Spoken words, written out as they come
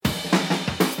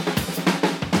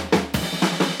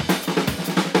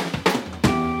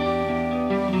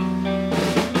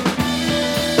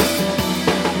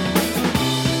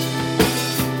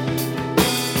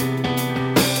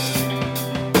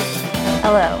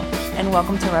and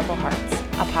welcome to Rebel Hearts,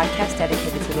 a podcast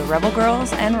dedicated to the rebel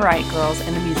girls and riot girls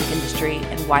in the music industry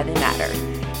and why they matter.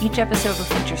 Each episode will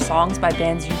feature songs by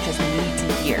bands you just need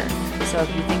to hear. So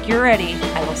if you think you're ready,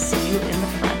 I will see you in the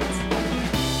front.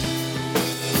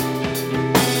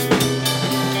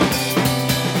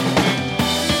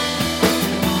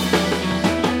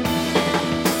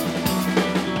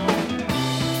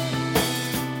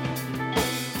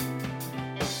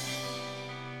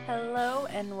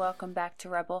 And welcome back to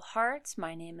Rebel Hearts.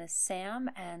 My name is Sam,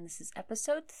 and this is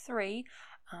episode 3.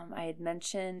 I had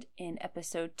mentioned in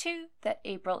episode 2 that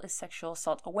April is Sexual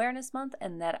Assault Awareness Month,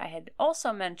 and that I had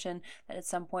also mentioned that at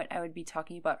some point I would be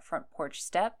talking about Front Porch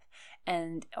Step,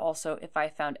 and also if I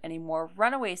found any more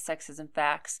runaway sexism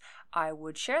facts, I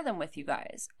would share them with you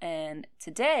guys. And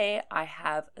today I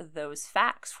have those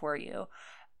facts for you.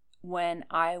 When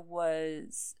I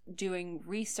was doing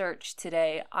research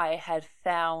today, I had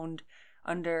found,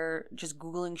 under just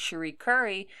Googling Cherie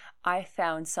Currie, I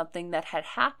found something that had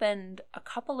happened a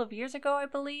couple of years ago, I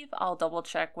believe. I'll double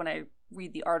check when I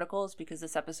read the articles because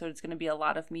this episode is going to be a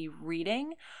lot of me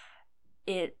reading.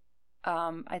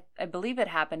 I believe it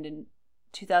happened in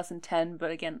 2010,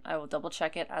 but again, I will double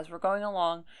check it as we're going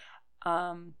along.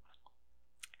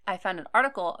 I found an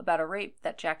article about a rape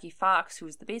that Jackie Fox, who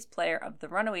was the bass player of the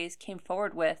Runaways, came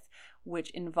forward with, which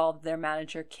involved their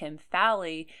manager Kim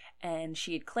Fowley, and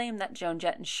she had claimed that Joan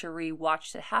Jett and Cherie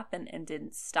watched it happen and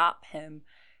didn't stop him.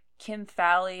 Kim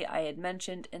Fowley, I had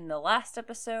mentioned in the last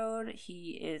episode,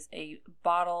 he is a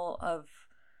bottle of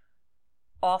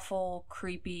awful,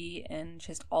 creepy, and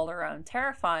just all-around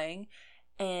terrifying,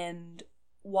 and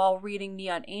while reading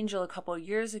Neon Angel a couple of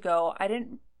years ago, I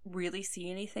didn't really see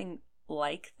anything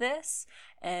like this,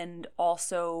 and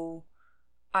also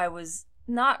I was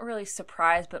not really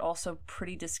surprised but also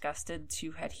pretty disgusted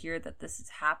to hear that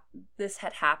this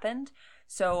had happened.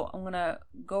 So I'm gonna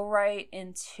go right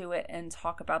into it and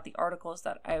talk about the articles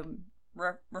that I'm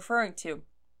referring to.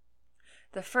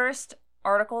 The first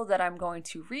article that I'm going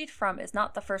to read from is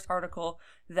not the first article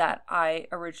that I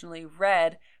originally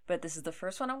read, but this is the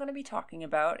first one I'm going to be talking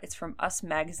about. It's from Us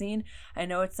Magazine. I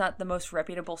know it's not the most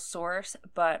reputable source,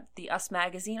 but the Us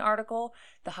Magazine article,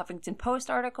 the Huffington Post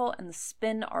article, and the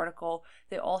Spin article,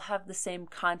 they all have the same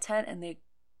content and they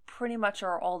pretty much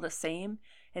are all the same,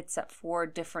 except for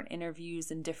different interviews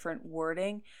and different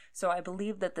wording. So I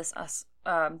believe that this Us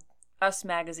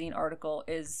Magazine article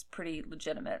is pretty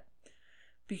legitimate.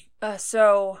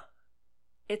 So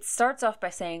it starts off by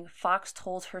saying Fox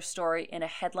told her story in a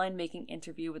headline-making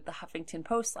interview with the Huffington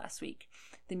Post last week.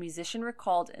 The musician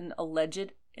recalled an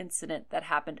alleged incident that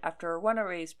happened after a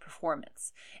Runaways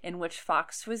performance, in which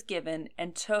Fox was given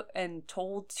and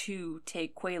told to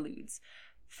take Quaaludes.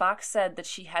 Fox said that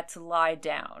she had to lie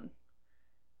down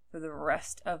for the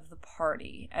rest of the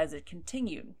party as it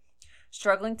continued,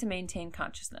 struggling to maintain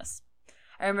consciousness.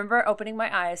 I remember opening my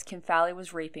eyes, Kim Fowley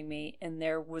was raping me, and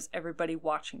there was everybody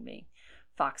watching me,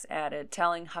 Fox added,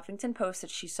 telling Huffington Post that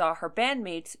she saw her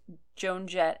bandmates, Joan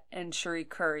Jett and Cherie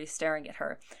Currie, staring at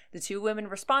her. The two women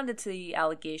responded to the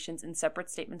allegations in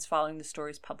separate statements following the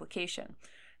story's publication.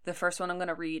 The first one I'm going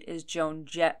to read is Joan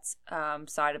Jett's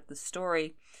side of the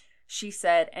story. She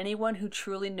said, "Anyone who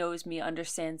truly knows me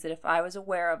understands that if I was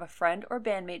aware of a friend or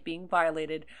bandmate being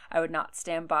violated, I would not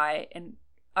stand by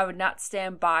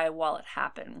while it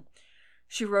happened."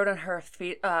 She wrote on her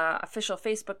official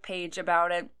Facebook page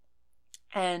about it,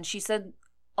 and she said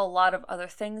a lot of other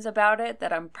things about it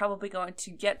that I'm probably going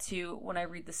to get to when I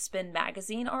read the Spin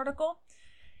Magazine article.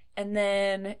 And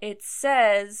then it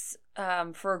says,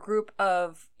 for a group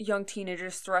of young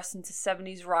teenagers thrust into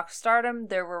 70s rock stardom,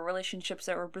 there were relationships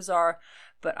that were bizarre,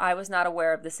 but I was not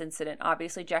aware of this incident.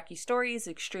 Obviously, Jackie's story is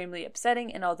extremely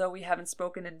upsetting, and although we haven't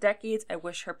spoken in decades, I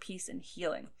wish her peace and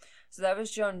healing. So that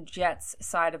was Joan Jett's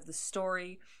side of the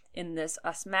story in this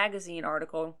Us Magazine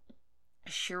article.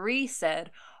 Cherie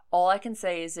said, "All I can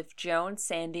say is if Joan,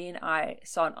 Sandy, and I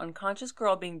saw an unconscious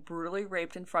girl being brutally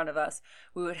raped in front of us,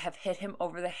 we would have hit him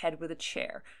over the head with a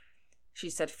chair." She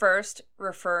said first,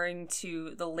 referring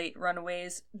to the late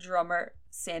Runaways drummer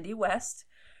Sandy West.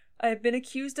 "I have been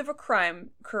accused of a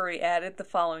crime," Currie added the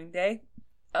following day,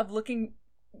 "of looking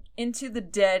into the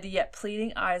dead yet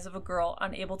pleading eyes of a girl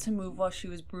unable to move while she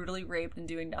was brutally raped and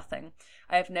doing nothing.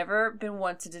 I have never been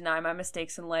one to deny my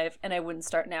mistakes in life, and I wouldn't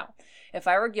start now. If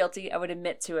I were guilty, I would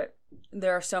admit to it.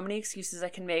 There are so many excuses I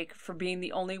can make for being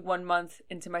the only 1 month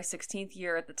into my 16th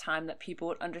year at the time that people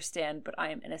would understand, but I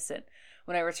am innocent.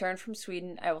 When I return from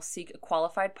Sweden, I will seek a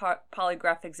qualified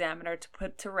polygraph examiner to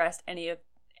put to rest any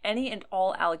and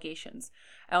all allegations.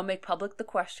 I will make public the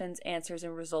questions, answers,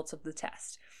 and results of the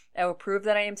test. I will prove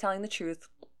that I am telling the truth.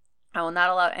 I will not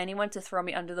allow anyone to throw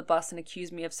me under the bus and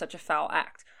accuse me of such a foul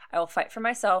act. I will fight for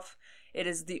myself. It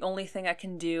is the only thing I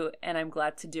can do, and I'm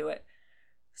glad to do it.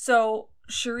 So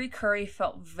Cherie Currie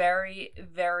felt very,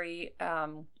 very,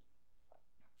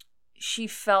 she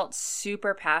felt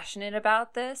super passionate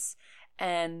about this,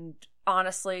 and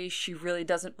honestly, she really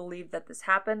doesn't believe that this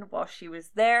happened while she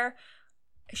was there.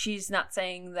 She's not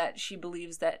saying that she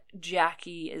believes that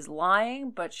Jackie is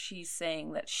lying, but she's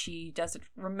saying that she doesn't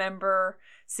remember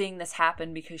seeing this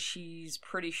happen because she's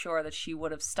pretty sure that she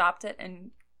would have stopped it,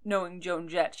 and knowing Joan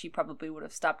Jett, she probably would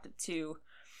have stopped it too.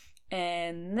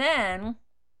 And then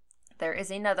there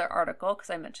is another article,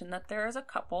 because I mentioned that there is a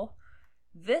couple.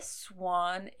 This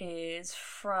one is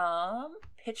from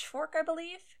Pitchfork, I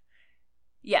believe.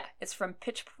 Yeah, it's from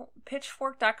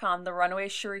Pitchfork.com. The runaway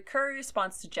Cherie Currie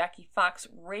responds to Jackie Fox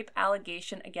rape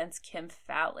allegation against Kim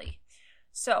Fowley.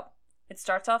 So, it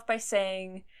starts off by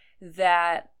saying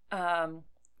that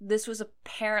this was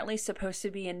apparently supposed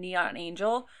to be a Neon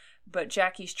Angel, but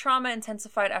Jackie's trauma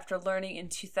intensified after learning in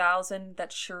 2000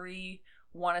 that Cherie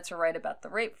wanted to write about the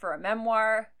rape for a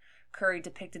memoir. Currie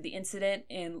depicted the incident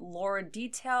in lurid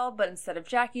detail, but instead of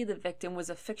Jackie, the victim was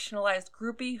a fictionalized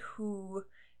groupie who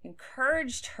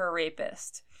encouraged her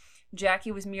rapist.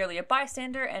 Jackie was merely a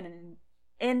bystander and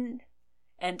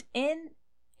I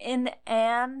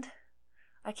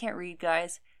can't read,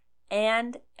 guys,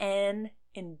 and an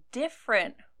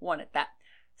indifferent one at that.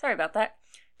 Sorry about that.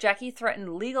 Jackie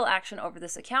threatened legal action over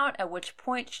this account, at which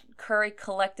point Currie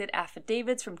collected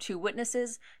affidavits from 2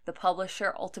 witnesses. The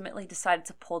publisher ultimately decided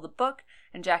to pull the book,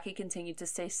 and Jackie continued to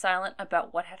stay silent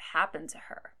about what had happened to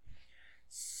her.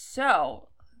 So,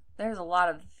 there's a lot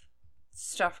of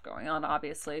stuff going on,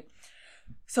 obviously.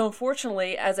 So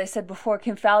unfortunately, as I said before,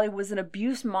 Kim Fowley was an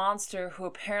abuse monster who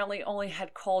apparently only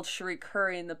had called Cherie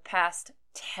Currie in the past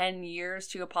 10 years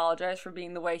to apologize for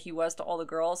being the way he was to all the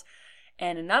girls.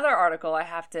 And another article I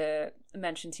have to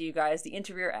mention to you guys, the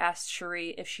interviewer asked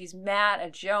Cherie if she's mad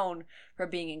at Joan for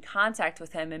being in contact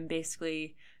with him and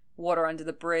basically water under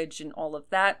the bridge and all of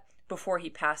that before he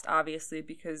passed, obviously,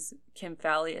 because Kim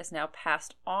Fowley is now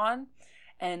passed on.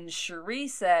 And Cherie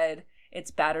said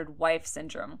it's battered wife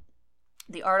syndrome.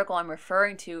 The article I'm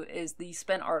referring to is the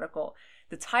Spin article.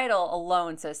 The title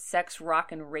alone says Sex,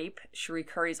 Rock, and Rape, Cherie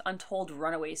Currie's Untold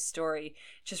Runaway Story.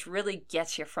 It just really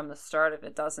gets you from the start of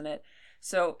it, doesn't it?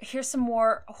 So here's some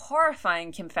more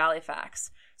horrifying Kim Fowley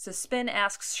facts. So Spin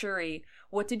asks Cherie,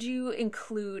 what did you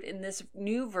include in this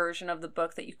new version of the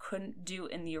book that you couldn't do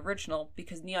in the original?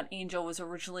 Because Neon Angel was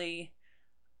originally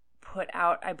put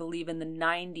out, I believe, in the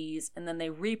 90s, and then they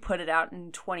re-put it out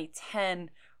in 2010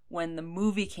 when the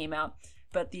movie came out.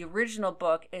 But the original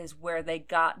book is where they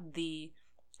got the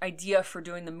idea for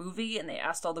doing the movie, and they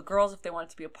asked all the girls if they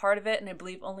wanted to be a part of it, and I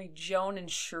believe only Joan and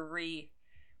Cherie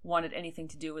wanted anything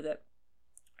to do with it.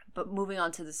 But moving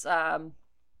on to this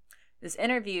this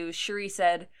interview, Cherie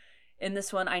said, in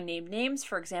this one, I named names.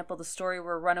 For example, the story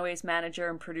where Runaways manager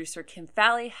and producer Kim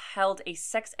Fowley held a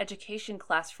sex education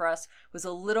class for us was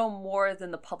a little more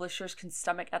than the publishers can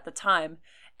stomach at the time.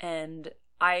 And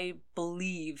I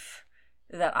believe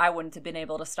that I wouldn't have been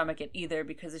able to stomach it either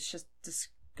because it's just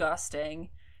disgusting.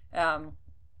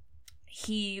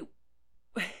 He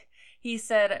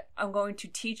said, I'm going to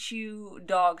teach you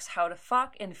dogs how to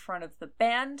fuck in front of the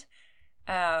band.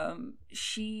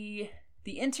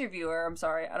 The interviewer, I'm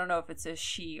sorry, I don't know if it's a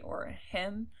she or a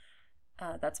him.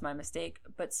 That's my mistake.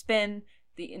 But Spin,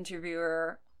 the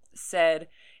interviewer, said,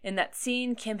 in that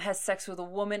scene, Kim has sex with a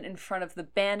woman in front of the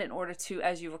band in order to,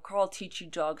 as you recall, teach you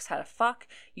dogs how to fuck.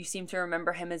 You seem to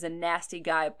remember him as a nasty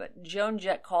guy, but Joan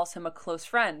Jett calls him a close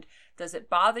friend. Does it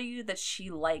bother you that she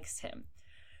likes him?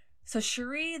 So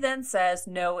Cherie then says,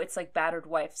 no, it's like battered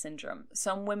wife syndrome.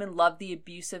 Some women love the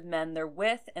abusive men they're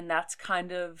with, and that's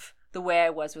kind of the way I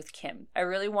was with Kim. I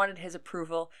really wanted his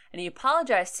approval, and he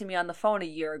apologized to me on the phone a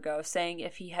year ago, saying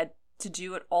if he had to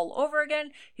do it all over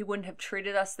again, he wouldn't have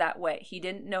treated us that way. He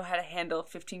didn't know how to handle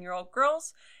 15-year-old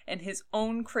girls, and his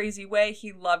own crazy way,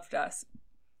 he loved us.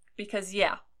 Because,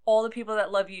 yeah, all the people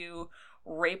that love you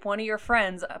rape one of your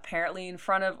friends, apparently in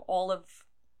front of all of,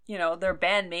 their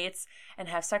bandmates, and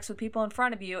have sex with people in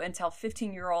front of you and tell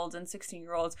 15-year-olds and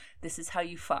 16-year-olds, this is how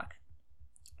you fuck.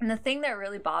 And the thing that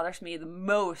really bothers me the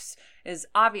most is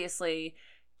obviously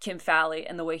Kim Fowley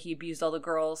and the way he abused all the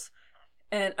girls.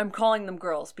 And I'm calling them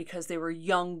girls because they were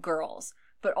young girls.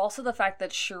 But also the fact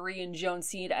that Cherie and Joan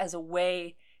see it as a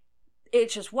way it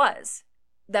just was.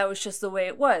 That was just the way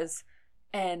it was.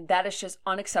 And that is just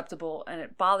unacceptable. And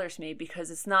it bothers me because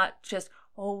it's not just,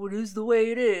 oh, it is the way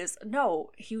it is.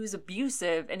 No, he was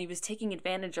abusive and he was taking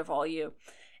advantage of all you.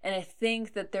 And I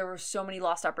think that there were so many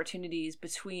lost opportunities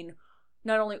between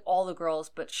not only all the girls,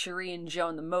 but Cherie and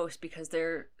Joan the most, because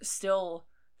they're still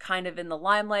kind of in the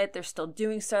limelight. They're still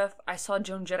doing stuff. I saw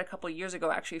Joan Jett a couple of years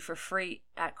ago, actually, for free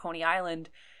at Coney Island.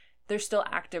 They're still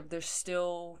active. They're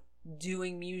still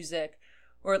doing music,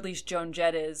 or at least Joan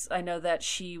Jett is. I know that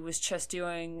she was just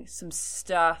doing some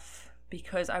stuff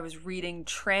because I was reading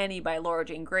Tranny by Laura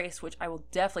Jane Grace, which I will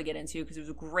definitely get into because it was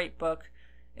a great book.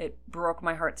 It broke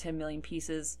my heart to a million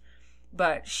pieces.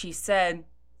 But she said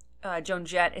Joan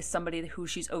Jett is somebody who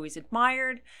she's always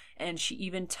admired, and she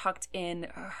even tucked in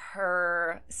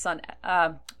her son,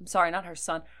 not her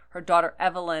son, her daughter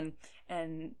Evelyn,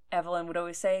 and Evelyn would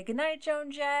always say, "Good night,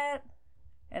 Joan Jett,"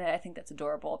 and I think that's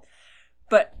adorable.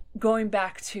 But going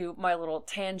back to my little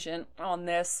tangent on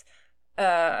this,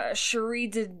 Cherie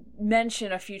did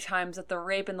mention a few times that the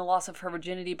rape and the loss of her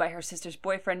virginity by her sister's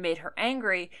boyfriend made her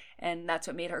angry, and that's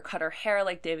what made her cut her hair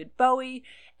like David Bowie,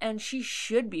 and she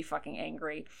should be fucking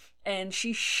angry. And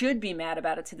she should be mad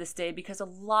about it to this day, because a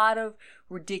lot of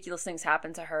ridiculous things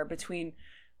happened to her between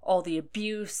all the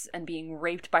abuse and being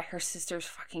raped by her sister's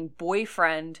fucking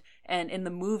boyfriend. And in the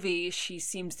movie, she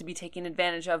seems to be taken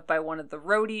advantage of by one of the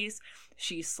roadies.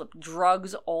 She slipped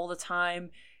drugs all the time.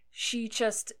 She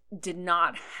just did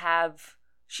not have...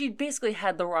 She basically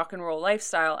had the rock and roll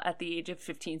lifestyle at the age of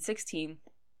 15, 16.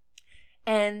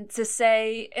 And to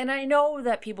say, and I know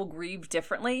that people grieve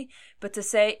differently, but to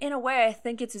say, in a way, I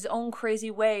think it's his own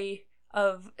crazy way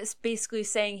of basically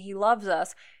saying he loves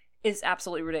us is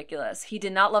absolutely ridiculous. He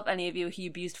did not love any of you. He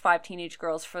abused 5 teenage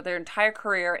girls for their entire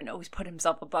career and always put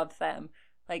himself above them.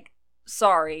 Like,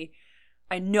 sorry.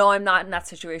 I know I'm not in that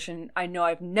situation. I know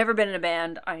I've never been in a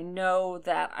band. I know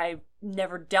that I've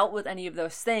never dealt with any of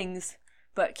those things.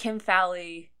 But Kim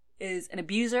Fowley is an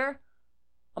abuser,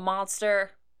 a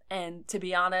monster, and to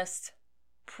be honest,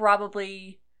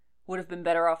 probably would have been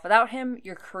better off without him.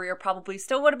 Your career probably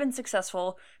still would have been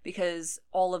successful because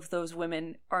all of those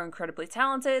women are incredibly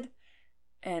talented.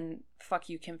 And fuck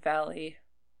you, Kim Fowley.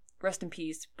 Rest in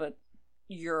peace, but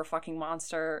you're a fucking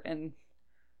monster. And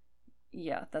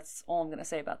yeah, that's all I'm going to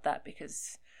say about that,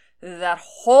 because that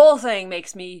whole thing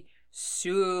makes me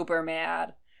super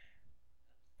mad.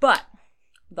 But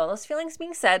with all those feelings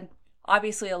being said,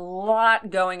 obviously a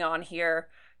lot going on here.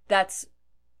 That's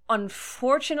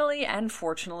unfortunately and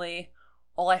fortunately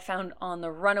all I found on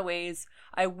the Runaways.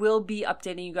 I will be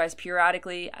updating you guys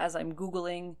periodically as I'm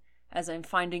Googling, as I'm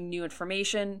finding new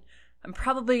information. I'm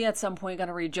probably at some point going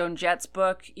to read Joan Jett's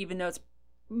book, even though it's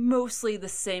mostly the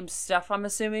same stuff, I'm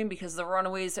assuming, because the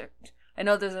Runaways are... I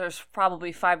know there's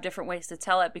probably 5 different ways to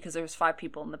tell it because there's 5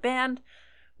 people in the band,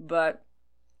 but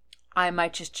I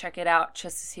might just check it out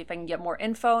just to see if I can get more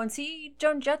info and see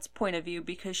Joan Jett's point of view,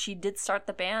 because she did start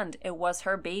the band. It was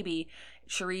her baby.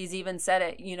 Cherie's even said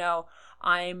it,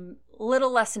 I'm a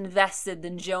little less invested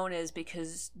than Joan is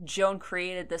because Joan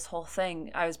created this whole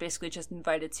thing. I was basically just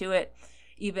invited to it.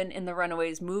 Even in the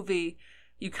Runaways movie,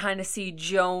 you kind of see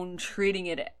Joan treating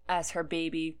it as her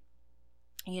baby.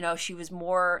 She was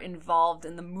more involved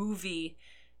in the movie,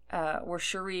 where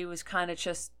Cherie was kind of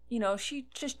just, she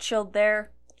just chilled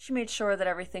there. She made sure that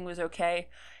everything was okay.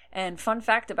 And fun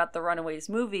fact about the Runaways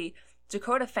movie,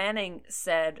 Dakota Fanning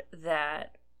said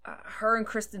that her and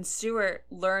Kristen Stewart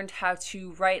learned how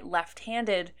to write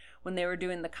left-handed when they were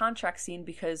doing the contract scene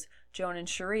because Joan and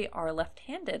Cherie are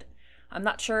left-handed. I'm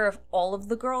not sure if all of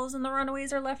the girls in the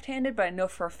Runaways are left-handed, but I know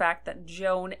for a fact that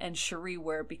Joan and Cherie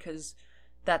were, because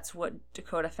that's what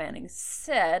Dakota Fanning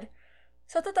said.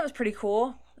 So I thought that was pretty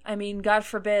cool. I mean, God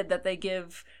forbid that they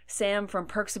give Sam from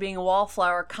Perks of Being a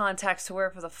Wallflower contacts to wear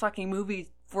for the fucking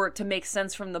movie for it to make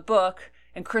sense from the book,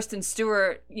 and Kristen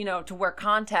Stewart, to wear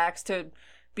contacts to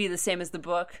be the same as the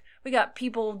book. We got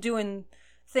people doing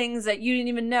things that you didn't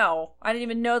even know. I didn't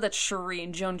even know that Cherie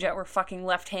and Joan Jett were fucking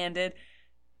left-handed.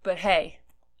 But hey,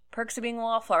 Perks of Being a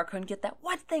Wallflower couldn't get that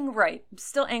one thing right. I'm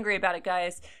still angry about it,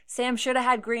 guys. Sam should have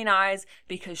had green eyes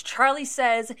because Charlie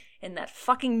says in that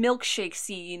fucking milkshake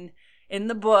scene in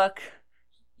the book,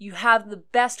 you have the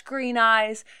best green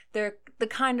eyes. They're the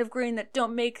kind of green that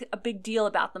don't make a big deal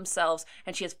about themselves.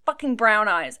 And she has fucking brown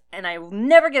eyes, and I will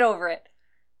never get over it.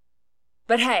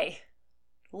 But hey,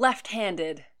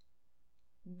 left-handed.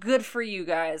 Good for you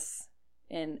guys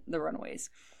in the Runaways.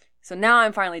 So now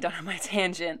I'm finally done on my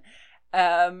tangent.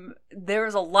 There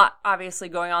was a lot obviously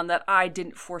going on that I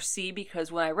didn't foresee,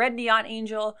 because when I read Neon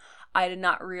Angel, I did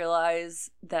not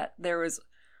realize that there was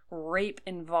rape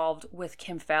involved with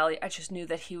Kim Fowley. I just knew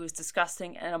that he was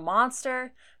disgusting and a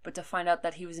monster, but to find out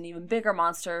that he was an even bigger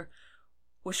monster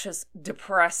was just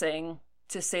depressing,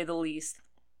 to say the least.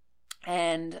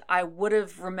 And I would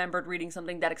have remembered reading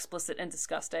something that explicit and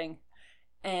disgusting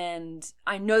And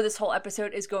I know this whole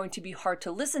episode is going to be hard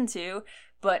to listen to,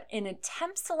 but in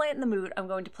attempts to lighten the mood, I'm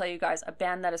going to play you guys a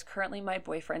band that is currently my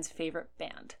boyfriend's favorite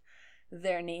band.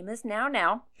 Their name is Now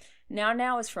Now. Now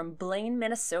Now is from Blaine,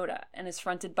 Minnesota, and is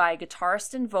fronted by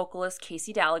guitarist and vocalist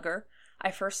Casey Gallagher. I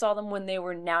first saw them when they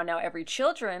were Now Now Every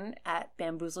Children at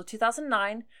Bamboozle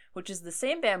 2009, which is the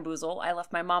same Bamboozle I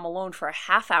left my mom alone for a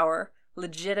half hour,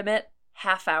 legitimate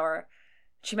half hour.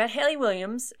 She met Hayley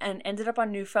Williams and ended up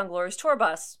on New Found Glory's tour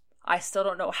bus. I still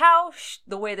don't know how.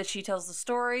 The way that she tells the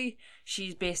story,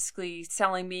 she's basically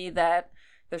telling me that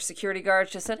their security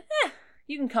guards just said,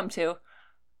 you can come too.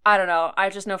 I don't know. I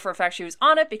just know for a fact she was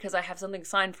on it because I have something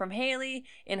signed from Hayley.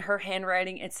 In her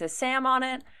handwriting, it says Sam on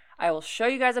it. I will show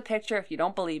you guys a picture if you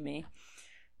don't believe me.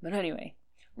 But anyway,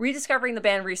 rediscovering the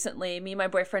band recently, me and my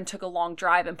boyfriend took a long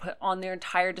drive and put on their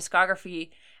entire discography.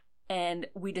 And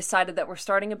we decided that we're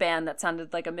starting a band that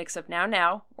sounded like a mix of Now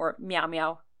Now, or Meow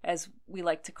Meow, as we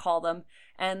like to call them,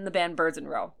 and the band Birds in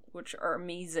Row, which are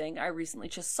amazing. I recently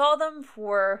just saw them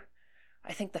for,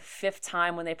 I think, the 5th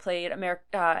time when they played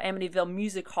Amityville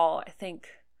Music Hall, I think,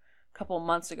 a couple of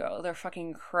months ago. They're fucking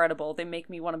incredible. They make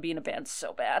me want to be in a band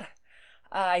so bad.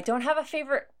 I don't have a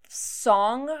favorite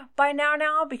song by Now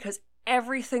Now because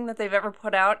everything that they've ever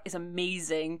put out is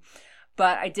amazing,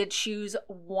 but I did choose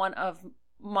one of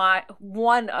my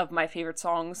favorite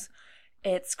songs.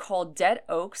 It's called Dead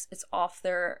Oaks. It's off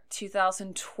their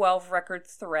 2012 record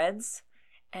Threads,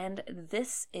 and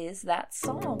this is that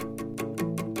song.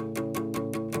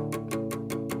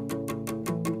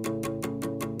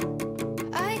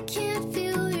 I can't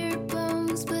feel your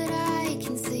bones, but I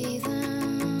can see them,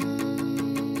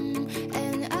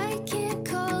 and I can't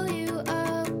call you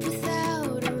up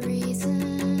without a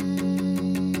reason.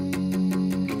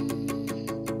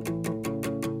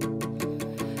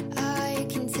 I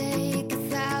can take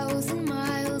 1,000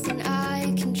 miles and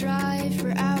I can drive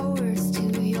for hours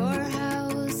to your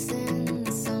house in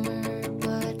the summer,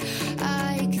 but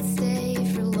I could stay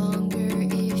for longer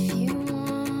if you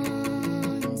wanted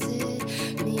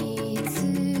me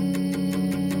to.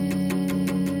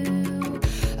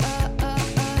 I've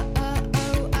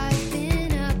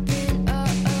been up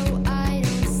and I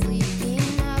don't sleep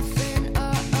enough, and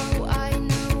I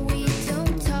know we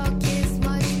don't talk as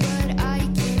much, but I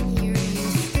can hear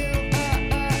you still.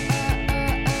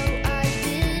 I've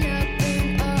been up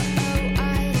and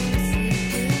I don't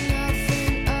sleep enough,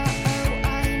 and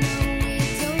I know we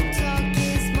don't talk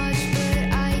as much, but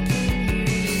I can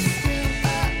hear you still.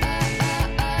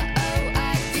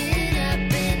 I've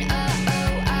been up and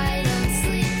I don't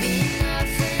sleep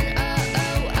enough, and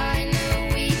I know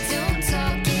we don't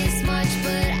talk as much,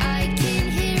 but I can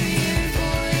hear your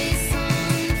voice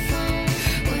on the phone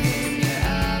when you're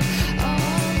up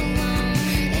all alone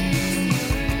in your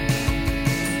room,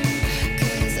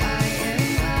 'cause I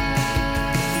am up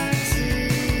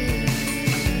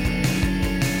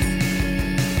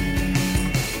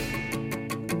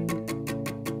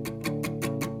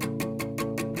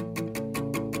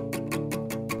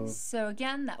So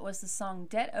again, that was the song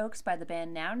Dead Oaks by the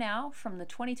band Now Now from the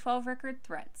 2012 record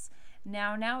Threads.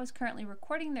 Now Now is currently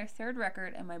recording their 3rd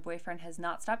record, and my boyfriend has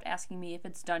not stopped asking me if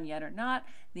it's done yet or not.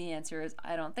 The answer is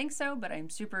I don't think so, but I'm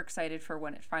super excited for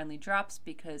when it finally drops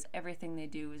because everything they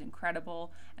do is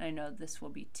incredible, and I know this will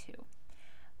be too.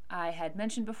 I had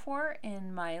mentioned before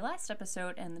in my last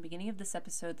episode and the beginning of this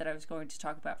episode that I was going to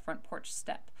talk about Front Porch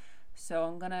Step. So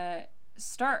I'm going to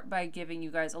start by giving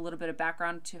you guys a little bit of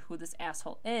background to who this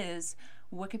asshole is.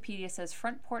 Wikipedia says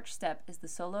Front Porch Step is the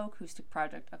solo acoustic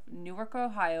project of Newark,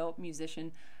 Ohio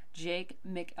musician Jake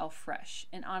McElfresh.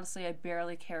 And honestly, I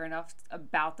barely care enough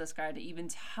about this guy to even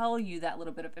tell you that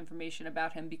little bit of information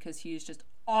about him because he is just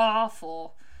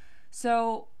awful.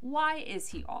 So why is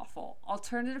he awful?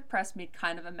 Alternative Press made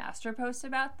kind of a master post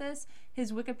about this.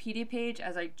 His Wikipedia page,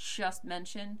 as I just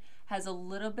mentioned, has a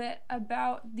little bit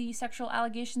about the sexual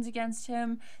allegations against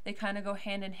him. They kind of go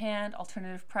hand in hand.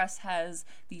 Alternative Press has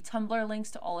the Tumblr links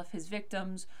to all of his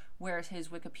victims, whereas his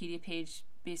Wikipedia page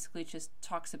basically just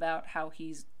talks about how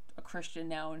he's a Christian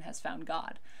now and has found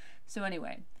God. So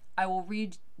anyway, I will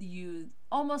read you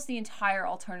almost the entire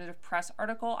Alternative Press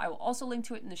article. I will also link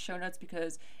to it in the show notes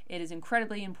because it is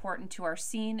incredibly important to our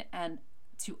scene and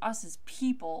to us as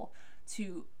people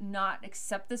to not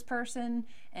accept this person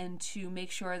and to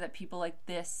make sure that people like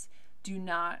this do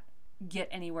not get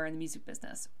anywhere in the music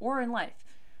business or in life.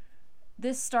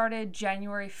 This started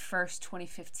January 1st,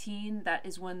 2015. That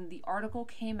is when the article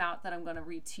came out that I'm going to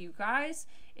read to you guys.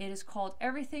 It is called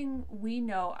Everything We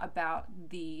Know About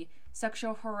the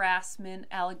Sexual Harassment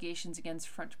Allegations Against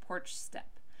Front Porch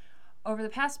Step. Over the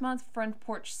past month, Front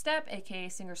Porch Step, aka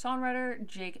singer-songwriter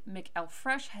Jake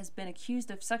McElfresh, has been accused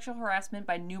of sexual harassment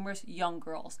by numerous young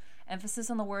girls.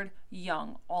 Emphasis on the word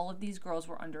young. All of these girls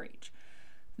were underage.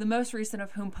 The most recent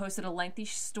of whom posted a lengthy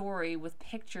story with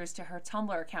pictures to her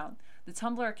Tumblr account. The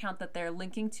Tumblr account that they're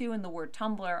linking to in the word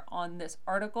Tumblr on this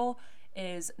article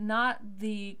is not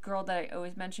the girl that I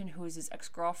always mention who is his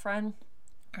ex-girlfriend.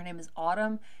 Her name is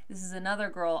Autumn. This is another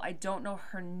girl. I don't know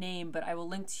her name, but I will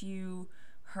link to you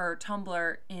her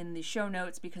Tumblr in the show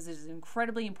notes because it is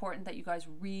incredibly important that you guys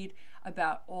read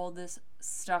about all this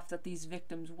stuff that these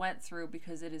victims went through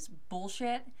because it is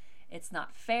bullshit. It's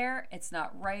not fair, it's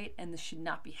not right, and this should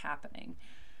not be happening.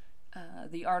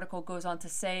 The article goes on to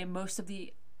say most of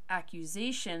the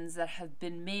accusations that have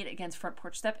been made against Front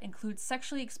Porch Step include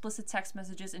sexually explicit text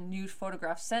messages and nude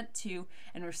photographs sent to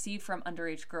and received from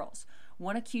underage girls.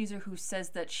 One accuser who says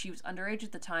that she was underage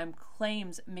at the time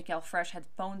claims McElfresh had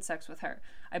phone sex with her.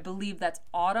 I believe that's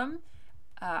Autumn.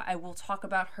 I will talk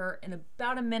about her in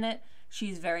about a minute.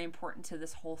 She's very important to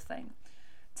this whole thing.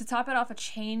 To top it off, a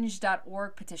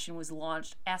Change.org petition was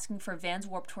launched asking for Vans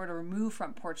Warped Tour to remove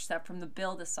Front Porch Step from the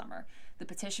bill this summer. The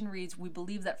petition reads, "We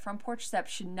believe that Front Porch Step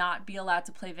should not be allowed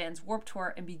to play Vans Warped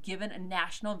Tour and be given a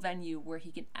national venue where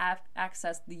he can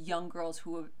access the young girls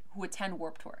who attend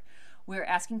Warped Tour. We are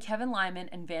asking Kevin Lyman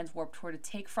and Vans Warped Tour to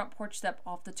take Front Porch Step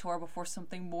off the tour before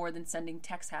something more than sending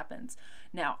texts happens."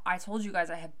 Now, I told you guys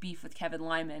I have beef with Kevin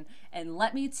Lyman, and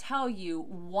let me tell you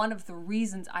one of the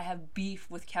reasons I have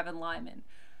beef with Kevin Lyman.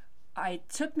 It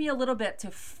took me a little bit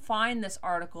to find this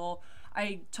article.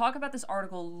 I talk about this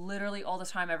article literally all the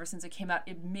time ever since it came out.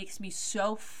 It makes me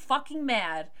so fucking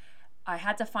mad. I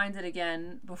had to find it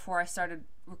again before I started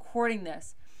recording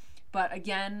this. But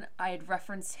again, I had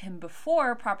referenced him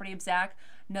before, Property of Zach,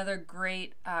 another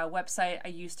great website. I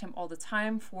used him all the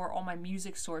time for all my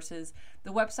music sources.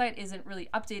 The website isn't really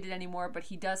updated anymore, but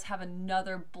he does have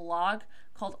another blog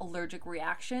called Allergic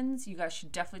Reactions. You guys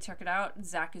should definitely check it out.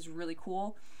 Zach is really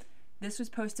cool. This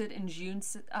was posted in June.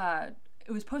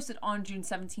 It was posted on June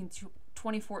 17th,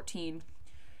 2014.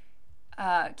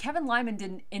 Kevin Lyman did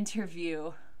an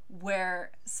interview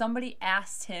where somebody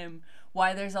asked him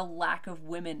why there's a lack of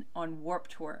women on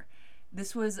Warped Tour.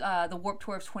 This was the Warped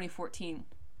Tour of 2014.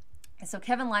 And so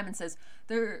Kevin Lyman says,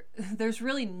 there's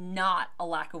really not a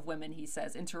lack of women, he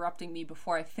says, interrupting me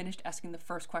before I finished asking the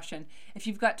first question. If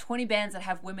you've got 20 bands that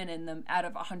have women in them out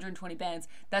of 120 bands,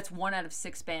 that's 1 out of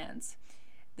 6 bands.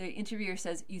 The interviewer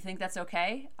says, "You think that's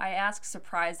okay?" I ask,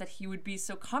 surprised that he would be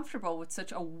so comfortable with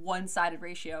such a one-sided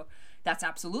ratio. "That's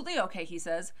absolutely okay," he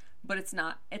says, "but it's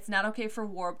not. It's not okay for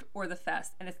Warped or The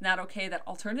Fest, and it's not okay that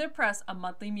Alternative Press, a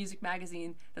monthly music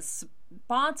magazine that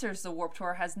sponsors the Warped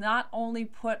Tour, has not only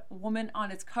put woman on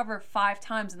its cover 5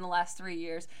 times in the last 3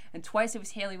 years, and twice it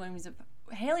was Hayley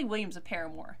Williams of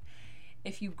Paramore.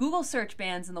 If you Google search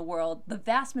bands in the world, the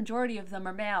vast majority of them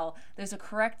are male. There's a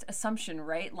correct assumption,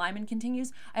 right?" Lyman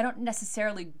continues. "I don't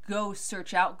necessarily go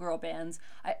search out girl bands.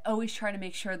 I always try to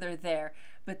make sure they're there,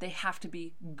 but they have to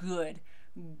be good."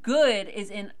 Good is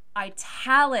in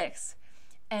italics.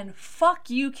 And fuck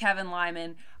you, Kevin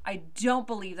Lyman. I don't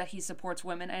believe that he supports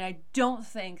women, and I don't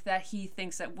think that he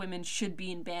thinks that women should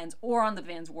be in bands or on the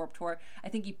Vans Warped Tour. I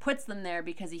think he puts them there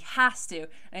because he has to,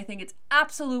 and I think it's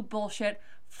absolute bullshit.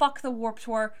 Fuck the Warped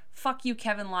Tour. Fuck you,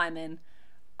 Kevin Lyman.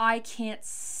 I can't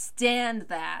stand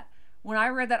that. When I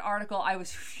read that article, I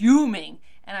was fuming,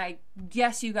 and I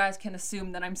guess you guys can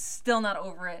assume that I'm still not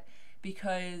over it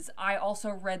because I also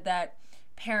read that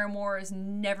Paramore is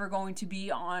never going to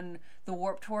be on the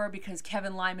Warped Tour because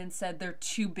Kevin Lyman said they're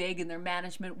too big and their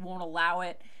management won't allow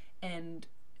it. And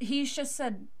he's just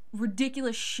said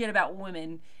ridiculous shit about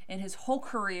women in his whole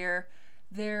career.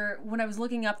 When I was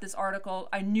looking up this article,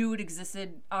 I knew it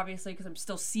existed, obviously, because I'm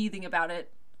still seething about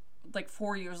it like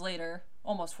 4 years later,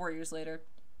 almost 4 years later.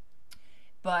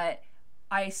 But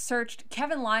I searched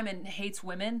Kevin Lyman hates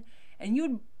women, and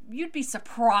you'd be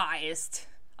surprised.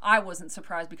 I wasn't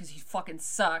surprised because he fucking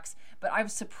sucks, but I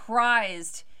was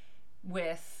surprised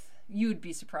with, you'd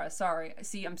be surprised, sorry,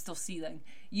 see, I'm still seething.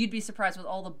 You'd be surprised with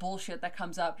all the bullshit that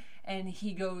comes up, and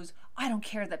he goes, "I don't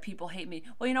care that people hate me."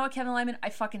 Well, you know what, Kevin Lyman? I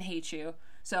fucking hate you.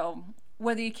 So,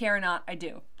 whether you care or not, I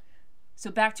do. So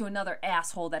back to another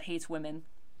asshole that hates women.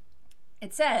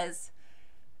 It says,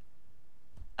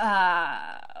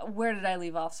 where did I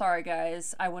leave off? Sorry,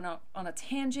 guys. I went on a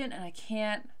tangent, and I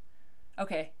can't...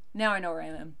 Okay, now I know where I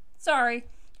am. Sorry.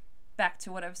 Back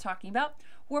to what I was talking about.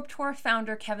 Warped Tour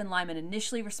founder Kevin Lyman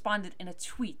initially responded in a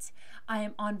tweet, "I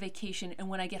am on vacation, and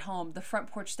when I get home, the Front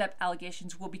Porch Step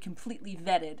allegations will be completely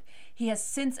vetted." He has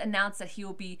since announced that he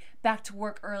will be back to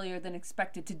work earlier than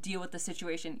expected to deal with the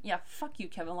situation. Yeah, fuck you,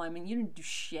 Kevin Lyman. You didn't do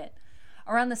shit.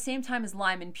 Around the same time as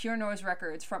Lyman, Pure Noise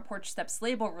Records' Front Porch Steps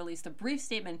label released a brief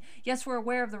statement. Yes, we're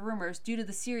aware of the rumors. Due to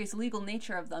the serious legal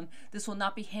nature of them, this will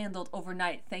not be handled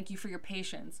overnight. Thank you for your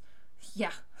patience.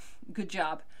 Yeah, good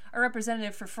job. A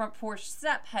representative for Front Porch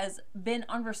Step has been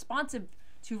unresponsive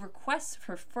to requests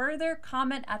for further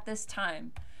comment at this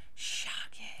time.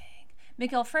 Shocking.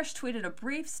 Mick Fresh tweeted a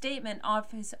brief statement of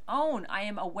his own. I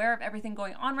am aware of everything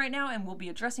going on right now and will be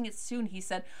addressing it soon. He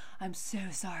said, I'm so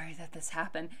sorry that this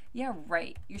happened. Yeah,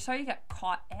 right. You're sorry you got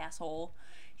caught, asshole.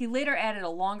 He later added a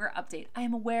longer update. I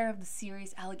am aware of the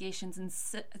serious allegations and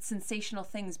sensational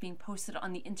things being posted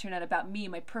on the internet about me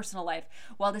and my personal life.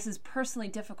 While this is personally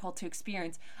difficult to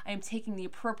experience, I am taking the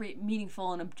appropriate,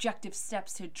 meaningful, and objective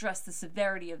steps to address the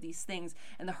severity of these things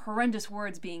and the horrendous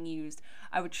words being used.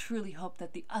 I would truly hope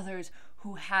that the others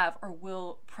who have or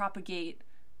will propagate.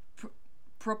 I'm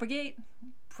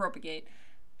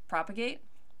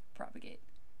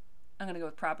going to go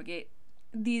with propagate.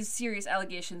 These serious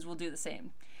allegations will do the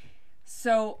same.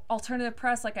 So, Alternative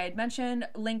Press, like I had mentioned,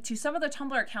 linked to some of the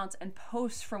Tumblr accounts and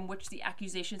posts from which the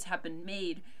accusations have been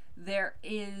made. There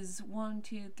is 1,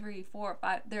 2, 3, 4,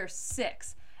 5. There's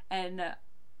 6. And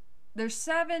there's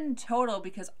 7 total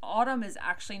because Autumn is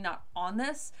actually not on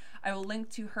this. I will link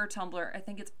to her Tumblr. I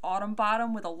think it's Autumn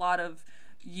Bottom with a lot of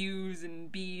U's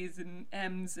and B's and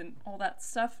M's and all that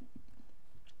stuff.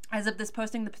 As of this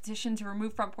posting, the petition to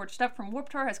remove Front Porch Step from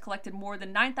Warped Tour has collected more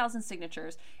than 9,000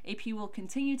 signatures. AP will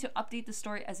continue to update the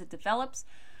story as it develops.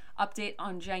 Update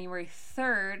on January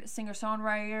 3rd,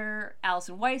 singer-songwriter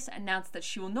Alison Weiss announced that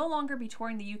she will no longer be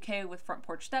touring the UK with Front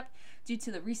Porch Step due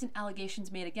to the recent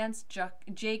allegations made against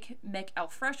Jake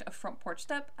McElfresh of Front Porch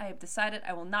Step. I have decided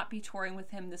I will not be touring with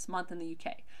him this month in the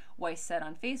UK. Weiss said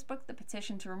on Facebook, the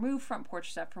petition to remove Front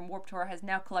Porch Step from Warped Tour has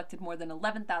now collected more than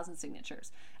 11,000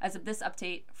 signatures. As of this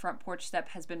update, Front Porch Step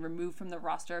has been removed from the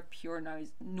roster of Pure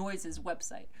Noise's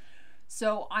website.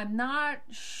 So I'm not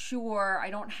sure, I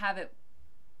don't have it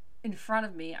in front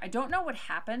of me. I don't know what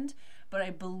happened, but I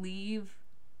believe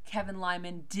Kevin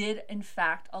Lyman did in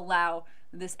fact allow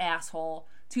this asshole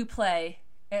to play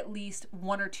at least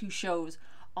 1 or 2 shows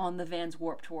on the Vans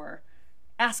Warped Tour.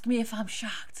 Ask me if I'm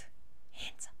shocked.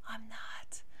 Hint, I'm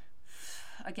not.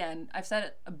 Again, I've said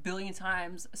it a billion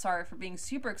times. Sorry for being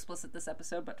super explicit this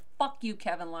episode, but fuck you,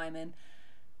 Kevin Lyman.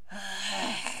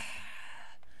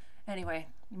 Anyway,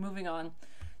 moving on.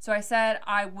 So I said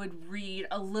I would read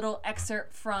a little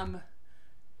excerpt from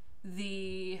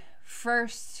the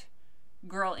first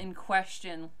girl in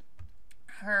question.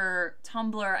 Her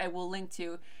Tumblr I will link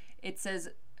to. It says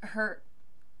her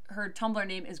Tumblr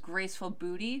name is Graceful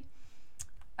Booty.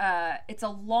 It's a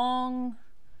long...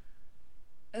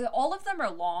 All of them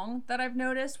are long that I've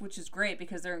noticed, which is great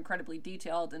because they're incredibly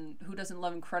detailed, and who doesn't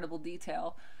love incredible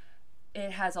detail?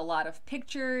 It has a lot of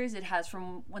pictures. It has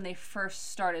from when they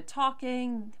first started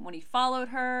talking, when he followed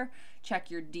her, check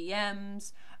your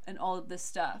DMs, and all of this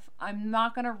stuff. I'm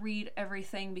not going to read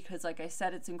everything because, like I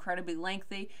said, it's incredibly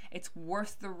lengthy. It's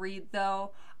worth the read,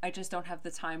 though. I just don't have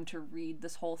the time to read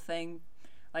this whole thing.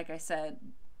 Like I said,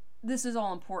 this is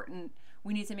all important.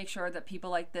 We need to make sure that people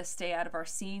like this stay out of our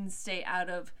scenes, stay out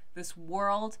of this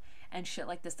world, and shit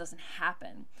like this doesn't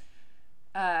happen.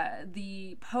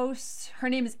 The post, her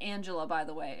name is Angela, by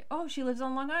the way. Oh, she lives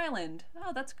on Long Island.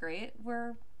 Oh, that's great.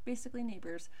 We're basically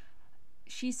neighbors.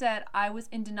 She said, I was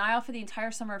in denial for the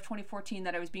entire summer of 2014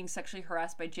 that I was being sexually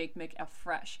harassed by Jake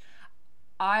McElfresh.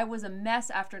 I was a mess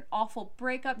after an awful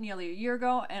breakup nearly a year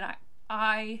ago, and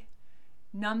I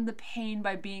numbed the pain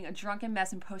by being a drunken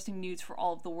mess and posting nudes for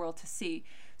all of the world to see.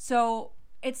 So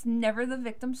it's never the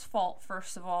victim's fault,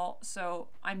 first of all. So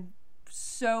I'm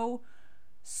so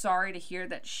sorry to hear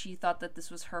that she thought that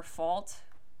this was her fault,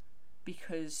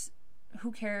 because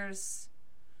who cares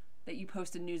that you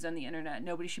posted news on the internet?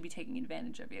 Nobody should be taking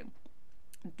advantage of you.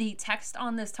 The text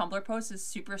on this Tumblr post is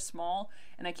super small,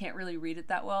 and I can't really read it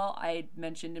that well. I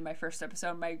mentioned in my first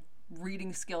episode my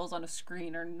reading skills on a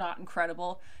screen are not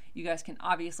incredible. You guys can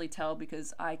obviously tell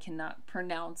because I cannot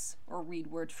pronounce or read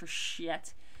words for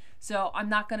shit. So I'm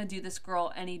not going to do this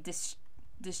girl any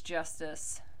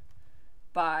injustice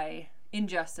by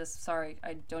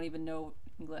I don't even know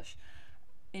English.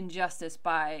 Injustice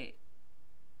by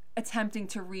attempting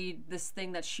to read this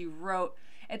thing that she wrote.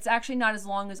 It's actually not as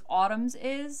long as Autumn's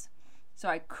is, so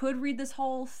I could read this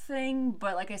whole thing,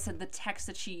 but like I said, the text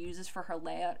that she uses for her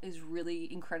layout is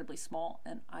really incredibly small,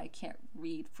 and I can't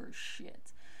read for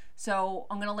shit. So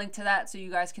I'm going to link to that so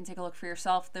you guys can take a look for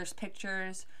yourself. There's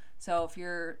pictures, so if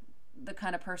you're the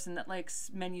kind of person that likes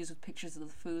menus with pictures of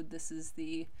the food, this is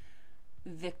the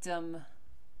victim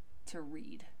to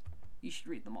read. You should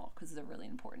read them all because they're really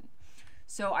important.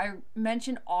 So I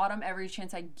mention Autumn every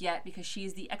chance I get because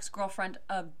she's the ex-girlfriend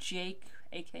of Jake,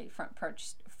 aka Front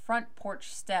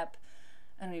Porch Step.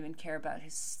 I don't even care about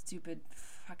his stupid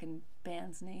fucking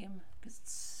band's name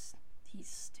because he's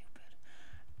stupid.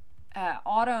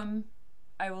 Autumn,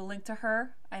 I will link to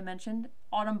her. I mentioned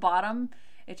Autumn Bottom.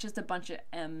 It's just a bunch of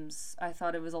M's. I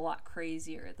thought it was a lot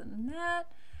crazier than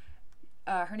that.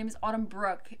 Her name is Autumn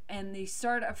Brooke, and the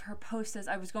start of her post says,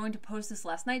 I was going to post this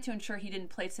last night to ensure he didn't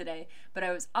play today, but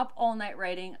I was up all night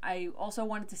writing. I also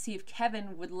wanted to see if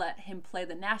Kevin would let him play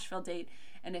the Nashville date,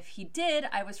 and if he did,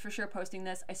 I was for sure posting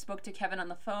this. I spoke to Kevin on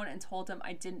the phone and told him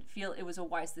I didn't feel it was a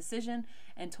wise decision,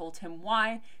 and told him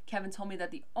why. Kevin told me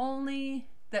that only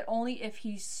if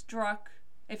he stuck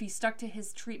to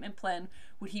his treatment plan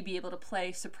would he be able to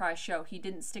play surprise show. He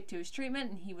didn't stick to his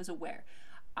treatment, and he was aware.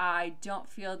 I don't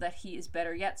feel that he is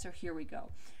better yet, so here we go.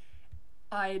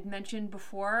 I had mentioned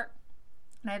before,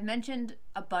 and I've mentioned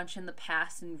a bunch in the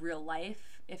past in real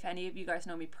life, if any of you guys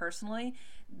know me personally,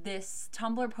 this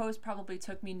Tumblr post probably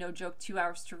took me, no joke, 2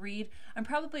 hours to read. I'm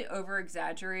probably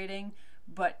over-exaggerating,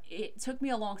 but it took me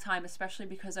a long time, especially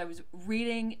because I was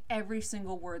reading every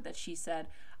single word that she said.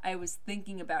 I was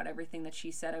thinking about everything that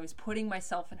she said. I was putting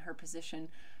myself in her position.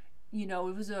 You know,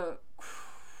 it was a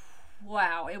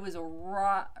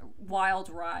wild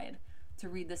ride to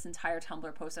read this entire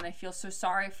Tumblr post, and I feel so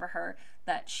sorry for her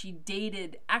that she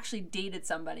actually dated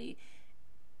somebody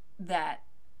that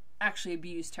actually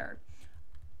abused her.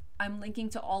 I'm linking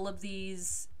to all of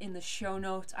these in the show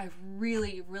notes. I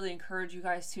really, really encourage you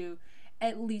guys to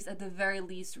at the very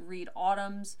least, read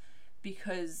Autumn's,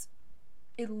 because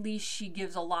at least she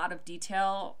gives a lot of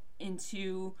detail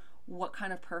into what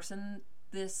kind of person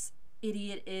this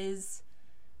idiot is.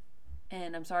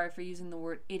 And I'm sorry for using the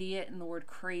word idiot and the word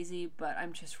crazy, but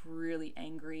I'm just really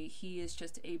angry. He is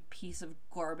just a piece of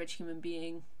garbage human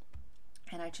being,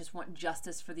 and I just want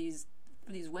justice for these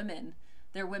women.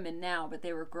 They're women now, but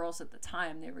they were girls at the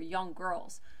time. They were young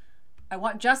girls. I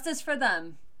want justice for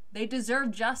them. They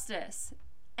deserve justice.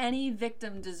 Any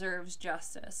victim deserves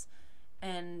justice.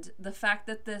 And the fact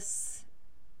that this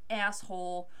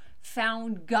asshole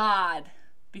found God,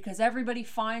 because everybody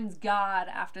finds God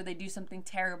after they do something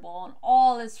terrible, and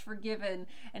all is forgiven,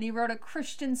 and he wrote a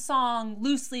Christian song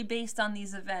loosely based on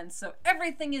these events, so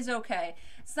everything is okay.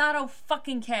 It's not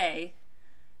O-fucking-K,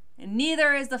 and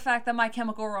neither is the fact that My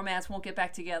Chemical Romance won't get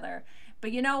back together.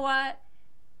 But you know what?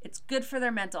 It's good for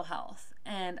their mental health,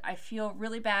 and I feel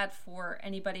really bad for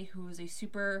anybody who's a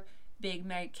super big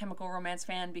My Chemical Romance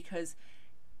fan, because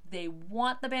they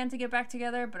want the band to get back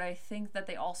together, but I think that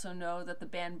they also know that the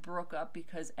band broke up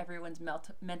because everyone's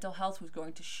mental health was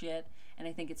going to shit, and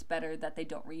I think it's better that they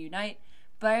don't reunite.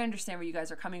 But I understand where you guys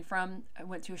are coming from. I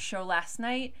went to a show last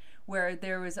night where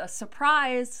there was a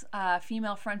surprise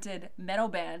female-fronted metal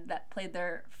band that played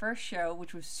their first show,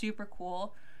 which was super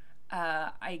cool.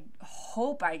 I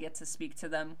hope I get to speak to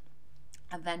them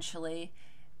eventually.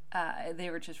 They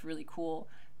were just really cool.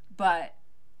 But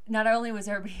not only was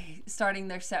everybody starting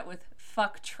their set with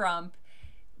 "fuck Trump,"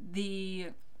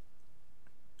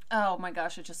 oh my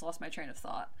gosh, I just lost my train of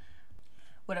thought.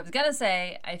 What I was gonna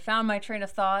say, I found my train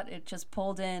of thought, it just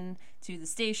pulled in to the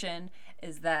station,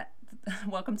 is that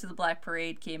Welcome to the Black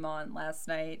Parade came on last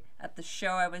night at the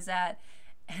show I was at,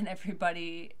 and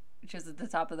everybody just at the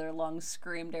top of their lungs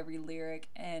screamed every lyric,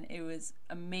 and it was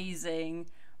amazing.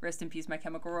 Rest in peace, My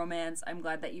Chemical Romance. I'm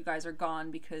glad that you guys are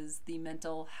gone, because the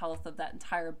mental health of that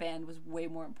entire band was way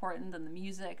more important than the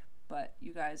music, but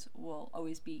you guys will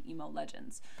always be emo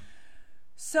legends.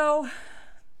 So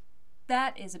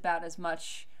that is about as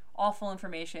much awful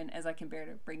information as I can bear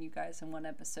to bring you guys in one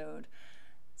episode.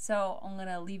 So I'm going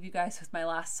to leave you guys with my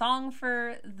last song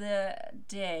for the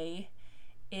day.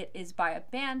 It is by a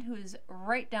band who is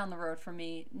right down the road from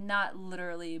me, not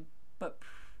literally, but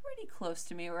pretty close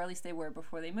to me, or at least they were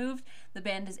before they moved. The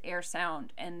band is Air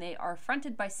Sound, and they are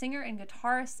fronted by singer and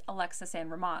guitarist Alexa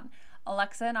San Ramon.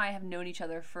 Alexa and I have known each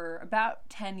other for about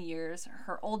 10 years.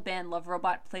 Her old band Love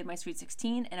Robot played my Sweet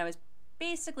 16, and I was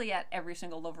basically at every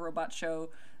single Love Robot show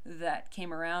that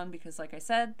came around, because like I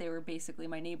said, they were basically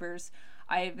my neighbors.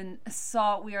 I even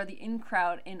saw We Are the In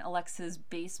crowd in Alexa's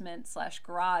basement /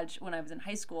 garage when I was in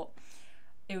high school.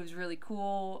 It was really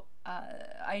cool.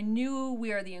 I knew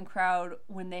We Are the In crowd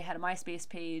when they had a MySpace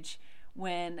page,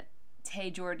 when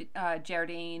Tay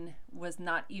Jardine was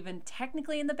not even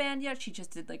technically in the band yet. She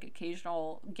just did like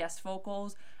occasional guest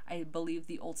vocals. I believe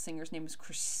the old singer's name was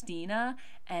Christina,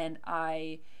 and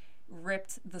I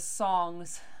ripped the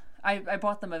songs. I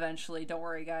bought them eventually, don't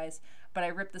worry guys, but I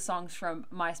ripped the songs from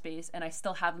MySpace, and I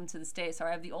still have them to this day. So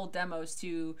I have the old demos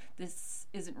to This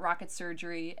Isn't Rocket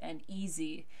Surgery and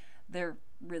Easy. They're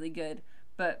really good.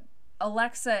 But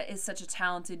Alexa is such a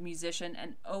talented musician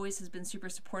and always has been super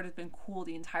supportive, been cool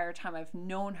the entire time I've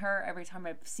known her. Every time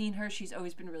I've seen her, she's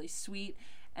always been really sweet,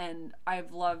 and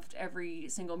I've loved every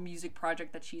single music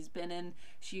project that she's been in.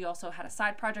 She also had a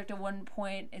side project at one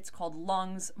point. It's called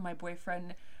Lungs. My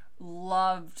boyfriend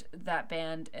loved that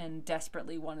band and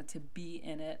desperately wanted to be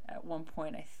in it at one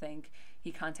point. I think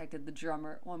he contacted the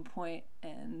drummer at one point,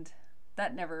 and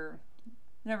that never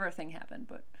a thing happened.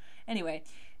 But anyway,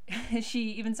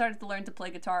 she even started to learn to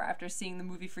play guitar after seeing the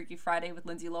movie Freaky Friday with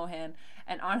Lindsay Lohan,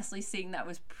 and honestly, seeing that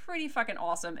was pretty fucking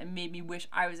awesome and made me wish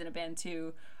I was in a band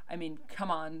too. I mean,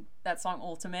 come on, that song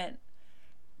Ultimate.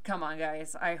 Come on,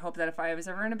 guys. I hope that if I was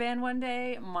ever in a band one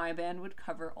day, my band would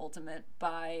cover Ultimate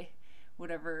by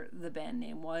whatever the band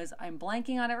name was. I'm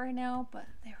blanking on it right now, but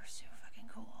they were so fucking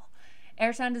cool.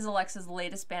 Airsound is Alexa's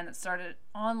latest band that started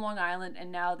on Long Island,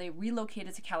 and now they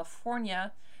relocated to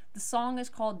California. The song is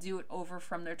called Do It Over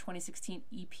from their 2016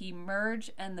 EP Merge,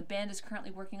 and the band is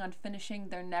currently working on finishing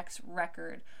their next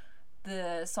record.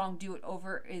 The song Do It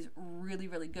Over is really,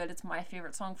 really good. It's my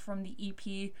favorite song from the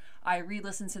EP. I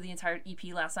re-listened to the entire EP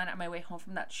last night on my way home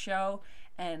from that show,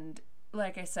 and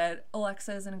like I said,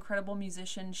 Alexa is an incredible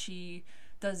musician. She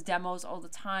does demos all the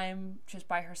time just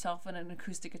by herself on an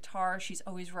acoustic guitar. She's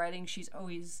always writing, she's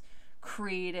always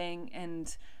creating,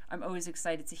 and I'm always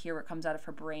excited to hear what comes out of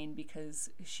her brain because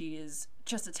she is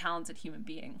just a talented human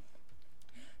being.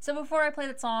 So before I play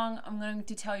that song, I'm going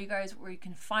to tell you guys where you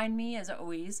can find me, as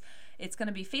always. It's going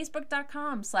to be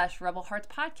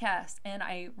facebook.com/rebelheartspodcast. And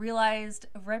I realized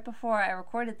right before I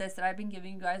recorded this that I've been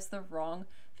giving you guys the wrong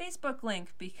Facebook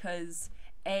link because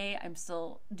I'm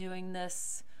still doing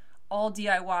this all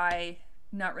DIY,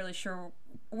 not really sure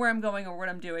where I'm going or what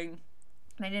I'm doing.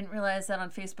 And I didn't realize that on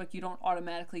Facebook you don't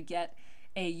automatically get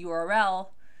a URL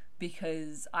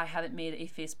because I haven't made a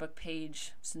Facebook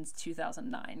page since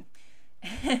 2009.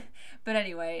 But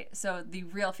anyway, so the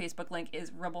real Facebook link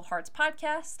is Rebel Hearts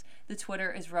Podcast, the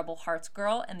Twitter is Rebel Hearts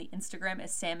Girl, and the Instagram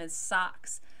is Sam is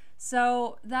Socks.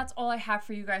 So that's all I have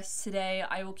for you guys today.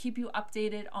 I will keep you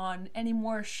updated on any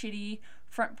more shitty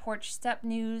front porch step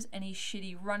news, any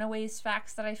shitty Runaways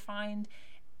facts that I find,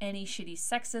 any shitty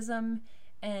sexism,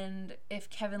 and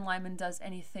if Kevin Lyman does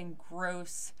anything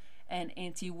gross and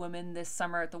anti-women this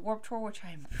summer at the Warped Tour, which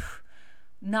I'm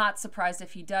not surprised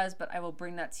if he does, but I will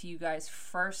bring that to you guys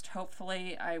first.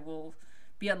 Hopefully I will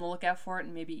be on the lookout for it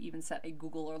and maybe even set a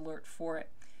Google alert for it.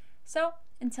 So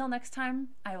until next time,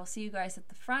 I will see you guys at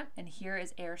the front, and here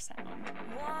is Air Sound.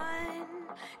 One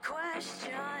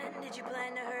question, did you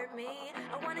plan to hurt me?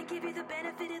 I want to give you the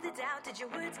benefit of the doubt. Did your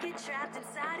words get trapped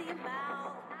inside of your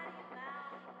mouth?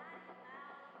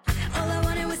 All I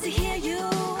wanted was to hear you.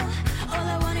 All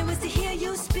I wanted was to hear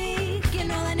you speak.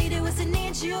 And all I needed was to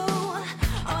need you. All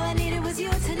I needed was you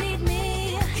to need me.